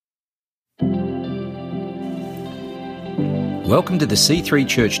Welcome to the C3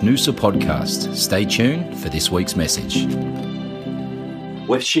 Church Noosa podcast. Stay tuned for this week's message.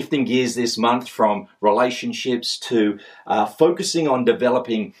 We're shifting gears this month from relationships to focusing on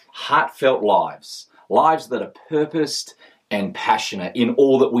developing heartfelt lives that are purposed and passionate in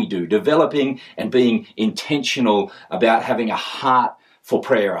all that we do, developing and being intentional about having a heart for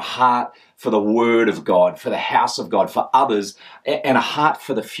prayer, a heart for the Word of God, for the house of God, for others, and a heart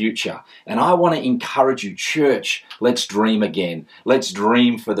for the future. And I want to encourage you, church, let's dream again. Let's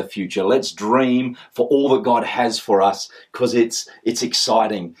dream for the future. Let's dream for all that God has for us, because it's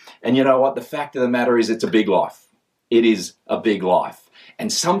exciting. And you know what? The fact of the matter is it's a big life. It is a big life.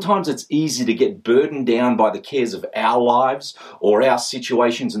 And sometimes it's easy to get burdened down by the cares of our lives or our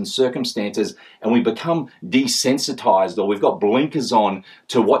situations and circumstances, and we become desensitized, or we've got blinkers on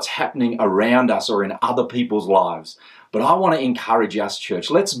to what's happening around us or in other people's lives. But I want to encourage us,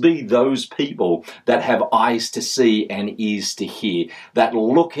 church, let's be those people that have eyes to see and ears to hear, that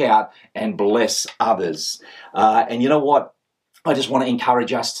look out and bless others. And you know what? I just want to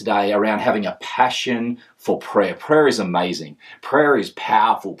encourage us today around having a passion for prayer. Prayer is amazing. Prayer is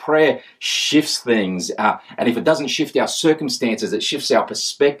powerful. Prayer shifts things. And if it doesn't shift our circumstances, it shifts our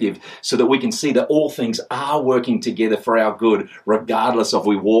perspective so that we can see that all things are working together for our good, regardless of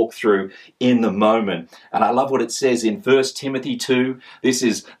we walk through in the moment. And I love what it says in 1 Timothy 2. This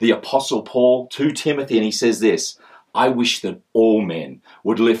is the Apostle Paul to Timothy, and he says this: I wish that all men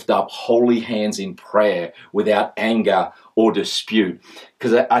would lift up holy hands in prayer without anger or dispute.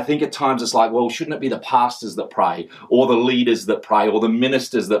 Because I think at times it's like, well, shouldn't it be the pastors that pray, or the leaders that pray, or the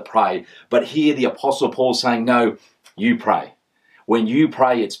ministers that pray? But here the Apostle Paul's saying, no, you pray. When you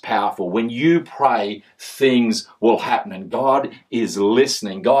pray, it's powerful. When you pray, things will happen. And God is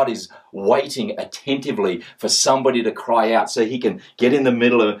listening. God is waiting attentively for somebody to cry out so he can get in the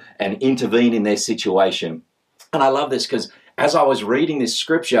middle of and intervene in their situation. And I love this because as I was reading this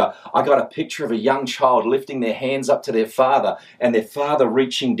scripture, I got a picture of a young child lifting their hands up to their father, and their father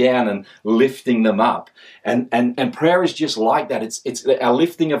reaching down and lifting them up. And prayer is just like that. It's our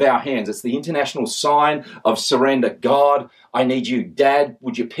lifting of our hands. It's the international sign of surrender. God, I need you. Dad,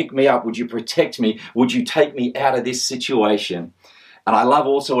 would you pick me up? Would you protect me? Would you take me out of this situation? And I love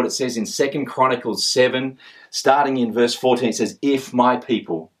also what it says in 2 Chronicles 7, starting in verse 14. It says, if my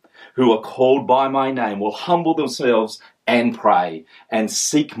people who are called by my name will humble themselves and pray and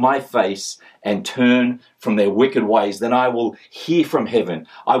seek my face and turn from their wicked ways, then I will hear from heaven.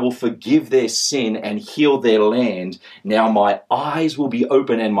 I will forgive their sin and heal their land. Now my eyes will be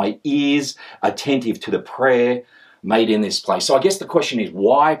open and my ears attentive to the prayer made in this place. So I guess the question is,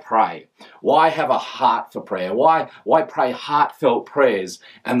 why pray? Why have a heart for prayer? Why pray heartfelt prayers?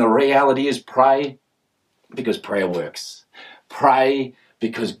 And the reality is, pray because prayer works. Pray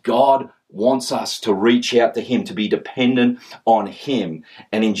because God wants us to reach out to him, to be dependent on him.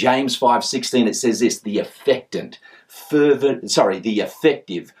 And in James 5:16 it says this: the effective,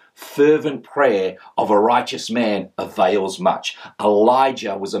 fervent prayer of a righteous man avails much.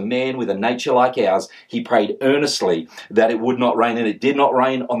 Elijah was a man with a nature like ours. He prayed earnestly that it would not rain, and it did not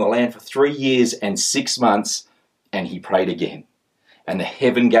rain on the land for 3 years and 6 months, and he prayed again. And the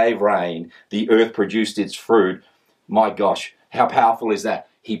heaven gave rain, the earth produced its fruit. My gosh, how powerful is that?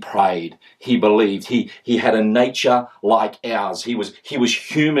 He prayed, he believed, he had a nature like ours. He was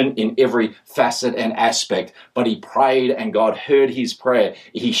human in every facet and aspect, but he prayed and God heard his prayer.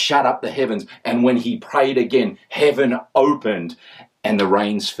 He shut up the heavens, and when he prayed again, heaven opened and the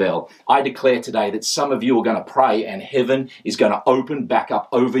rains fell. I declare today that some of you are going to pray and heaven is going to open back up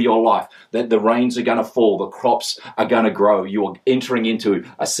over your life, that the rains are going to fall, the crops are going to grow. You are entering into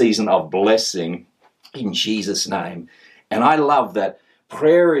a season of blessing in Jesus' name. And I love that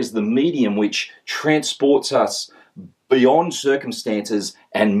prayer is the medium which transports us beyond circumstances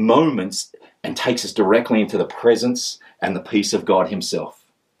and moments and takes us directly into the presence and the peace of God himself.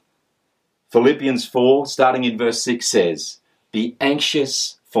 Philippians 4, starting in verse 6 says, be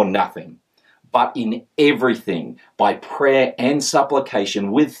anxious for nothing, but in everything, by prayer and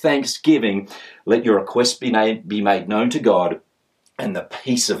supplication, with thanksgiving, let your requests be made known to God. And the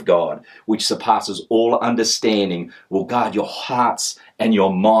peace of God, which surpasses all understanding, will guard your hearts and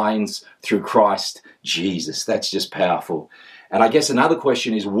your minds through Christ Jesus. That's just powerful. And I guess another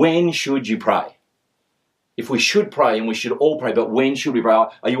question is, when should you pray? If we should pray, and we should all pray, but when should we pray?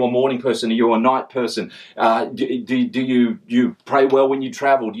 Are you a morning person? Are you a night person? Do you pray well when you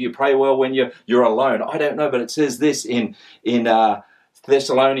travel? Do you pray well when you're alone? I don't know, but it says this in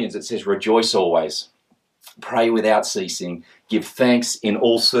Thessalonians. It says, rejoice always. Pray without ceasing. Give thanks in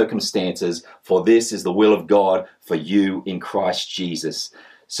all circumstances, for this is the will of God for you in Christ Jesus.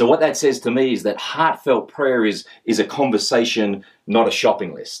 So what that says to me is that heartfelt prayer is a conversation, not a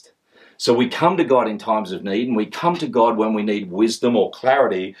shopping list. So we come to God in times of need, and we come to God when we need wisdom or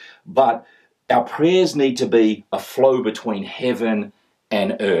clarity, but our prayers need to be a flow between heaven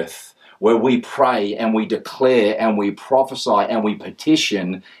and earth, where we pray and we declare and we prophesy and we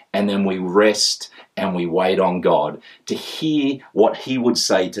petition, and then we rest and we wait on God to hear what He would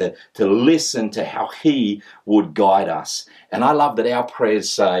say, to listen to how He would guide us. And I love that our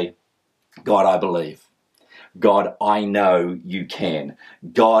prayers say, God, I believe. God, I know you can.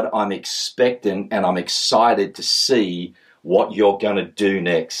 God, I'm expectant and I'm excited to see what you're going to do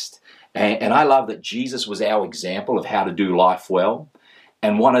next. And I love that Jesus was our example of how to do life well.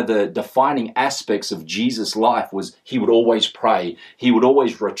 And one of the defining aspects of Jesus' life was he would always pray. He would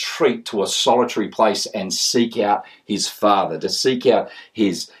always retreat to a solitary place and seek out his Father, to seek out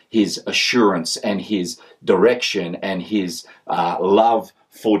his assurance and his direction and his love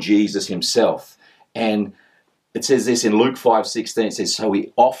for Jesus himself. And it says this in Luke 5:16, it says, so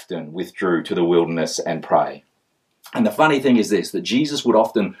he often withdrew to the wilderness and pray. And the funny thing is this, that Jesus would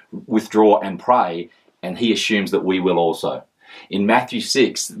often withdraw and pray, and he assumes that we will also. In Matthew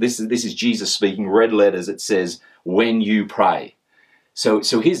 6, this is Jesus speaking, red letters, it says, when you pray. So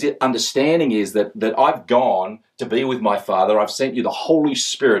his understanding is that I've gone to be with my Father, I've sent you the Holy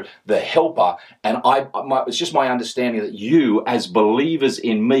Spirit, the Helper, and it's just my understanding that you, as believers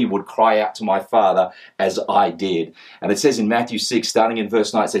in me, would cry out to my Father as I did. And it says in Matthew 6, starting in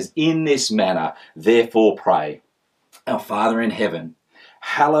verse 9, it says, in this manner, therefore pray, our Father in heaven,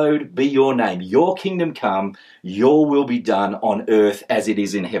 hallowed be your name. Your kingdom come, your will be done on earth as it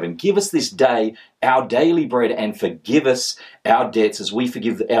is in heaven. Give us this day our daily bread, and forgive us our debts as we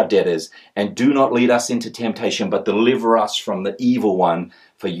forgive our debtors. And do not lead us into temptation, but deliver us from the evil one.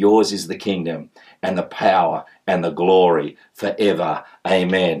 For yours is the kingdom and the power and the glory forever.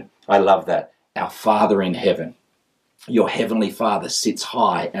 Amen. I love that. Our Father in heaven. Your heavenly Father sits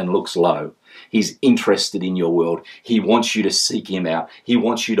high and looks low. He's interested in your world. He wants you to seek him out. He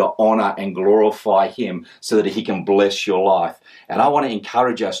wants you to honor and glorify him so that he can bless your life. And I want to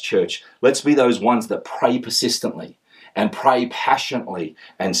encourage us, church, let's be those ones that pray persistently and pray passionately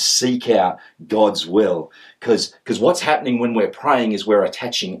and seek out God's will. Because what's happening when we're praying is we're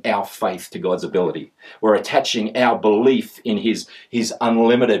attaching our faith to God's ability. We're attaching our belief in his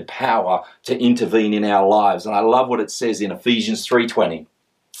unlimited power to intervene in our lives. And I love what it says in Ephesians 3:20.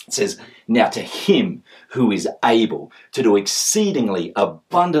 It says, now to him who is able to do exceedingly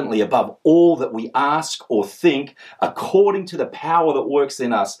abundantly above all that we ask or think, according to the power that works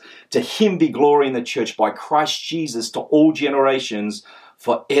in us, to him be glory in the church by Christ Jesus to all generations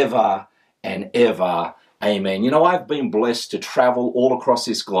forever and ever. Amen. You know, I've been blessed to travel all across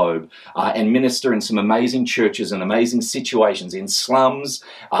this globe and minister in some amazing churches and amazing situations in slums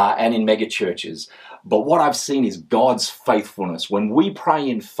and in mega churches. But what I've seen is God's faithfulness. When we pray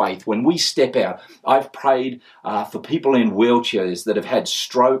in faith, when we step out, I've prayed for people in wheelchairs that have had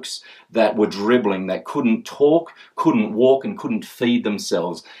strokes, that were dribbling, that couldn't talk, couldn't walk, and couldn't feed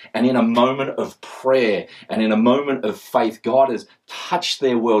themselves. And in a moment of prayer and in a moment of faith, God has touched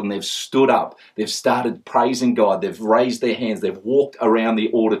their world and they've stood up. They've started praising God. They've raised their hands. They've walked around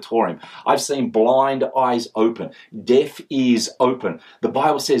the auditorium. I've seen blind eyes open, deaf ears open. The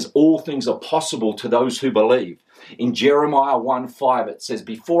Bible says all things are possible to those who believe. In Jeremiah 1:5, it says,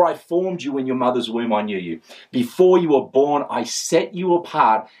 before I formed you in your mother's womb, I knew you. Before you were born, I set you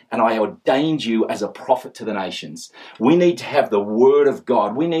apart and I ordained you as a prophet to the nations. We need to have the word of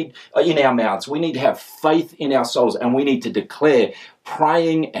God. We need in our mouths. We need to have faith in our souls, and we need to declare,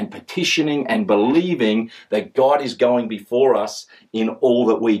 praying and petitioning and believing that God is going before us in all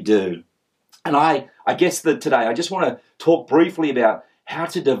that we do. And I guess that today I just want to talk briefly about how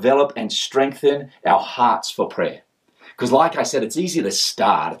to develop and strengthen our hearts for prayer. Because like I said, it's easy to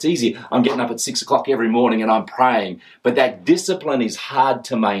start. It's easy. I'm getting up at 6 o'clock every morning and I'm praying. But that discipline is hard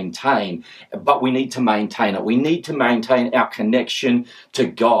to maintain. But we need to maintain it. We need to maintain our connection to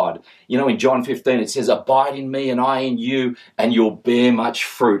God. You know, in John 15, it says, abide in me and I in you, and you'll bear much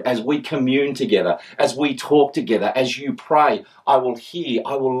fruit. As we commune together, as we talk together, as you pray, I will hear,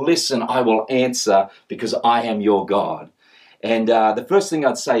 I will listen, I will answer, because I am your God. And the first thing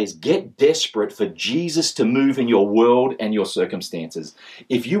I'd say is get desperate for Jesus to move in your world and your circumstances.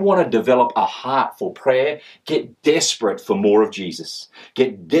 If you want to develop a heart for prayer, get desperate for more of Jesus.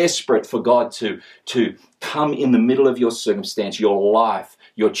 Get desperate for God to come in the middle of your circumstance, your life,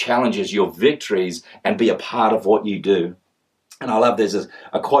 your challenges, your victories, and be a part of what you do. And I love, there's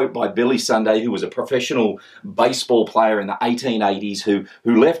a quote by Billy Sunday, who was a professional baseball player in the 1880s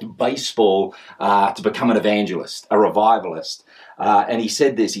who left baseball to become an evangelist, a revivalist. And he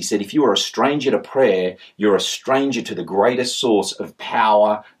said this, he said, if you are a stranger to prayer, you're a stranger to the greatest source of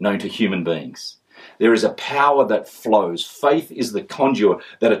power known to human beings. There is a power that flows. Faith is the conduit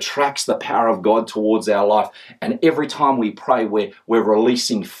that attracts the power of God towards our life. And every time we pray, we're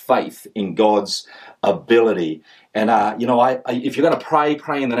releasing faith in God's ability. And, if you're going to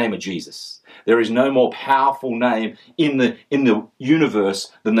pray in the name of Jesus. There is no more powerful name in the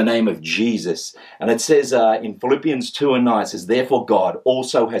universe than the name of Jesus. And it says in Philippians 2:9, it says, therefore God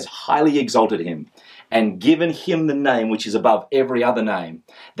also has highly exalted him and given him the name which is above every other name,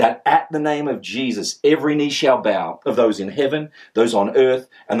 that at the name of Jesus every knee shall bow, of those in heaven, those on earth,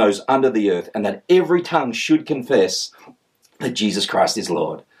 and those under the earth, and that every tongue should confess that Jesus Christ is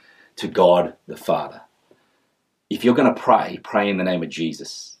Lord, to God the Father. If you're going to pray in the name of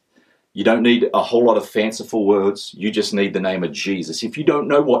Jesus. You don't need a whole lot of fanciful words. You just need the name of Jesus. If you don't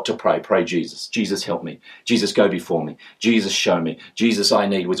know what to pray Jesus. Jesus, help me. Jesus, go before me. Jesus, show me. Jesus, I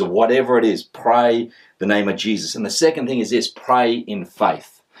need wisdom. Whatever it is, pray the name of Jesus. And the second thing is this, pray in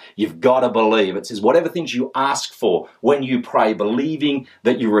faith. You've got to believe. It says, whatever things you ask for when you pray, believing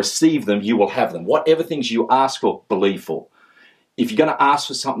that you receive them, you will have them. Whatever things you ask for, believe for. If you're going to ask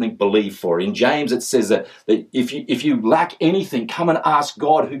for something, believe for it. In James, it says that if you lack anything, come and ask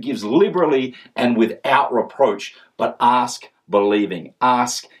God, who gives liberally and without reproach, but ask believing,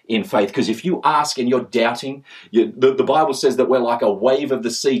 ask in faith. Because if you ask and you're doubting, the Bible says that we're like a wave of the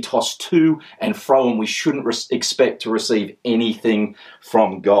sea tossed to and fro, and we shouldn't expect to receive anything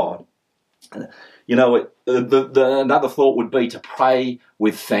from God. Another thought would be to pray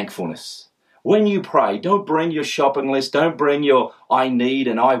with thankfulness. When you pray, don't bring your shopping list, don't bring your I need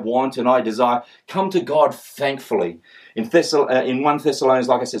and I want and I desire. Come to God thankfully. In 1 Thessalonians,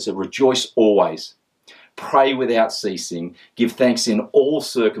 like I said, so rejoice always. Pray without ceasing. Give thanks in all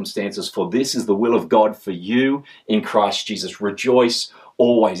circumstances, for this is the will of God for you in Christ Jesus. Rejoice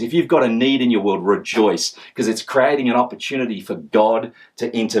always. If you've got a need in your world, rejoice, because it's creating an opportunity for God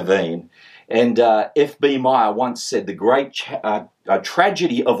to intervene. And F.B. Meyer once said, the great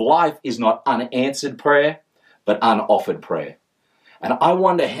tragedy of life is not unanswered prayer, but unoffered prayer. And I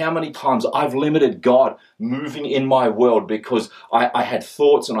wonder how many times I've limited God moving in my world because I had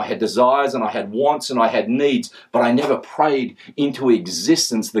thoughts and I had desires and I had wants and I had needs, but I never prayed into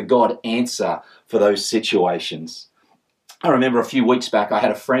existence the God answer for those situations. I remember a few weeks back, I had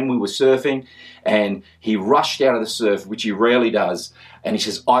a friend, we were surfing, and he rushed out of the surf, which he rarely does, and he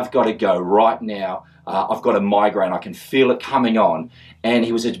says, I've got to go right now. I've got a migraine. I can feel it coming on. And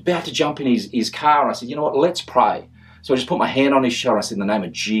he was about to jump in his car, and I said, you know what, let's pray. So I just put my hand on his shoulder, and I said, in the name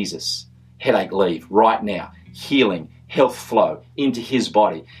of Jesus, headache leave right now, healing, health flow into his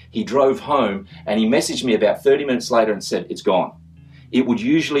body. He drove home, and he messaged me about 30 minutes later and said, it's gone. It would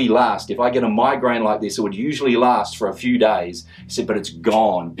usually last, if I get a migraine like this, it would usually last for a few days. He said, but it's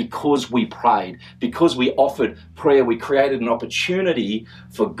gone because we prayed, because we offered prayer, we created an opportunity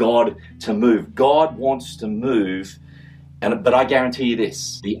for God to move. God wants to move, but I guarantee you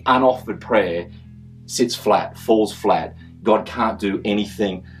this, the unoffered prayer sits flat, falls flat. God can't do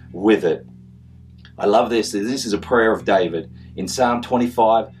anything with it. I love this. This is a prayer of David. In Psalm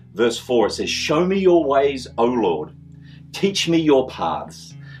 25, verse 4, it says, show me your ways, O Lord. Teach me your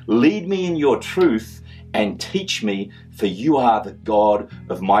paths. Lead me in your truth and teach me, for you are the God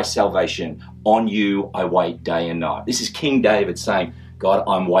of my salvation. On you I wait day and night. This is King David saying, God,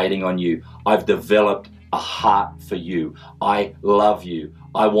 I'm waiting on you. I've developed a heart for you. I love you.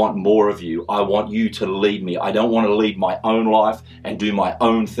 I want more of you. I want you to lead me. I don't want to lead my own life and do my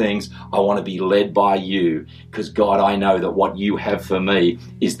own things. I want to be led by you, because God, I know that what you have for me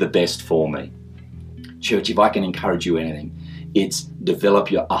is the best for me. Church, if I can encourage you anything, it's develop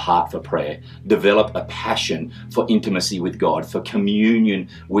a heart for prayer. Develop a passion for intimacy with God, for communion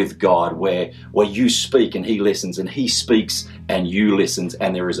with God, where you speak and he listens, and he speaks and you listens,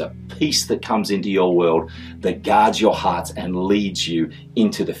 and there is a peace that comes into your world that guards your hearts and leads you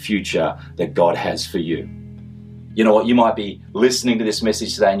into the future that God has for you. You know what, you might be listening to this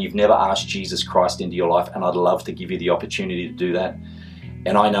message today and you've never asked Jesus Christ into your life, and I'd love to give you the opportunity to do that.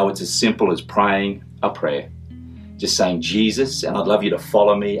 And I know it's as simple as praying a prayer. Just saying, Jesus, and I'd love you to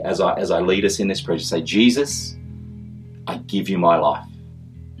follow me as I lead us in this prayer. Just say, Jesus, I give you my life.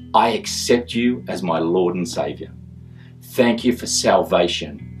 I accept you as my Lord and Savior. Thank you for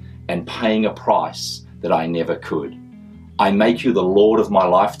salvation and paying a price that I never could. I make you the Lord of my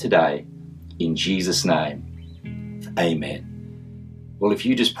life today. In Jesus' name, amen. Well, if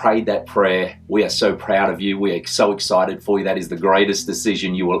you just prayed that prayer, we are so proud of you. We are so excited for you. That is the greatest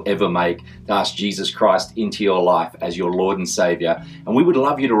decision you will ever make, to ask Jesus Christ into your life as your Lord and Saviour. And we would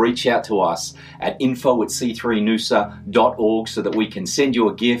love you to reach out to us at info@c3noosa.org so that we can send you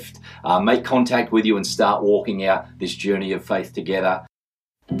a gift, make contact with you and start walking out this journey of faith together.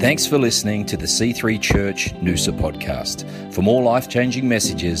 Thanks for listening to the C3 Church Noosa podcast. For more life-changing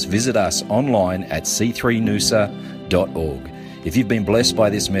messages, visit us online at c3noosa.org. If you've been blessed by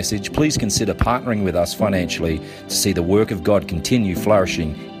this message, please consider partnering with us financially to see the work of God continue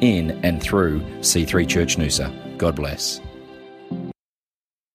flourishing in and through C3 Church Noosa. God bless.